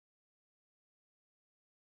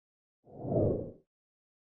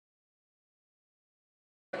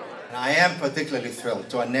And I am particularly thrilled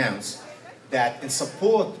to announce that in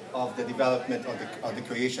support of the development of the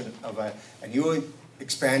creation of a new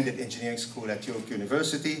expanded engineering school at York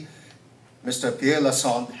University, Mr. Pierre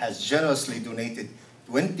Lassonde has generously donated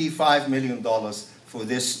 $25 million for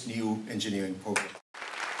this new engineering program.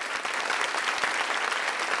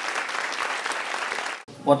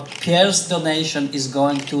 What Pierre's donation is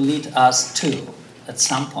going to lead us to, at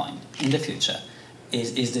some point in the future,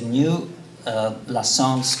 is the new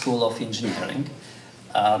Lassonde School of Engineering.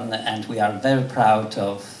 And we are very proud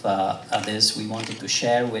of this. We wanted to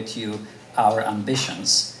share with you our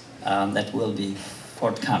ambitions that will be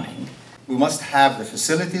forthcoming. We must have the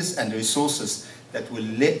facilities and the resources that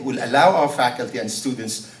will allow our faculty and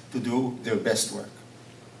students to do their best work.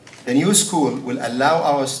 The new school will allow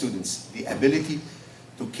our students the ability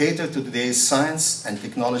to cater to today's science and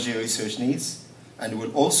technology research needs, and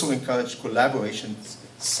will also encourage collaboration,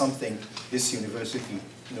 something this university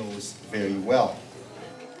knows very well.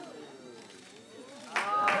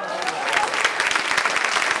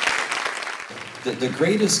 The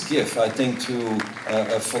greatest gift, I think, to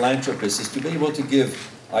a philanthropist is to be able to give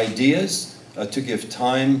ideas, to give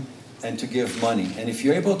time, and to give money. And if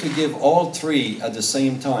you're able to give all three at the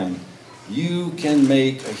same time, you can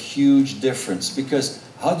make a huge difference. Because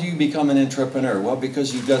how do you become an entrepreneur? Well,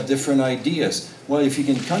 because you've got different ideas. Well, if you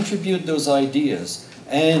can contribute those ideas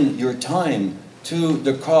and your time to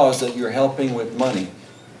the cause that you're helping with money,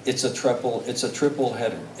 it's a triple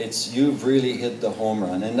header. You've really hit the home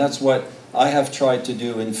run. And that's what I have tried to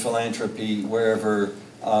do in philanthropy wherever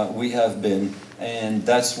we have been. And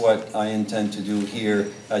that's what I intend to do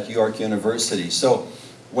here at York University. So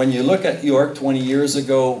when you look at York 20 years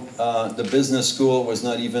ago, the business school was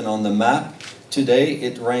not even on the map. Today,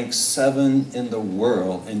 it ranks 7 in the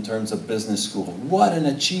world in terms of business school. What an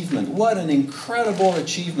achievement. What an incredible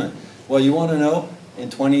achievement. Well, you want to know? In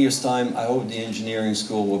 20 years' time, I hope the engineering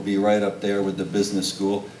school will be right up there with the business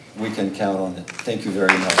school. We can count on it. Thank you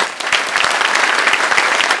very much.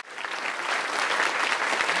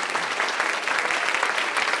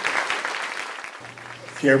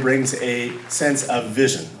 Pierre brings a sense of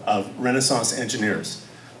vision, of Renaissance engineers,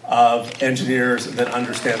 of engineers that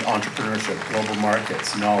understand entrepreneurship, global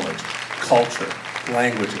markets, knowledge, culture,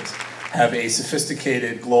 languages, have a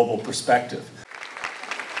sophisticated global perspective.